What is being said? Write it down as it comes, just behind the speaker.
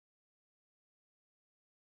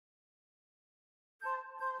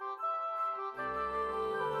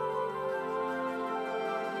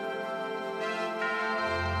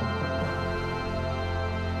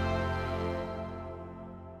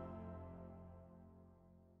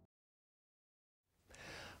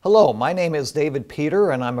Hello, my name is David Peter,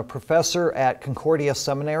 and I'm a professor at Concordia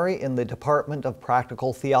Seminary in the Department of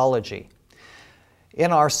Practical Theology.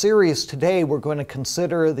 In our series today, we're going to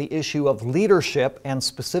consider the issue of leadership and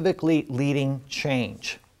specifically leading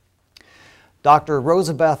change. Dr.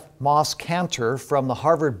 Rosabeth Moss-Kanter from the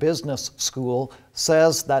Harvard Business School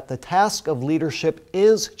says that the task of leadership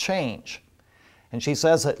is change. And she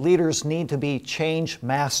says that leaders need to be change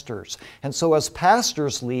masters. And so as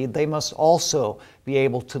pastors lead, they must also be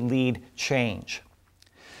able to lead change.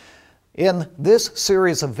 In this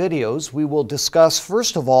series of videos, we will discuss,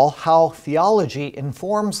 first of all, how theology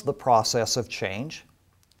informs the process of change.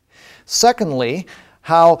 Secondly,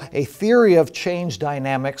 how a theory of change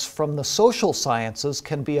dynamics from the social sciences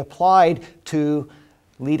can be applied to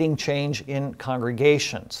leading change in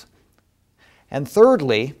congregations. And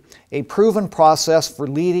thirdly, a proven process for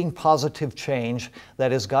leading positive change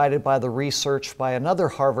that is guided by the research by another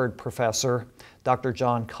Harvard professor, Dr.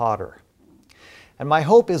 John Kotter. And my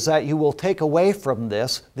hope is that you will take away from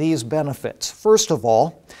this these benefits. First of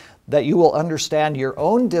all, that you will understand your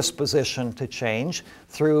own disposition to change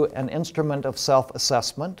through an instrument of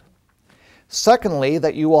self-assessment. Secondly,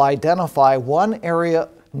 that you will identify one area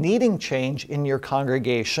needing change in your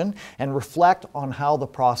congregation and reflect on how the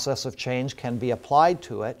process of change can be applied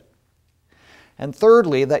to it. And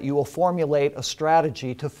thirdly, that you will formulate a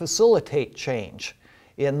strategy to facilitate change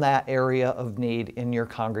in that area of need in your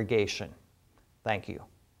congregation. Thank you.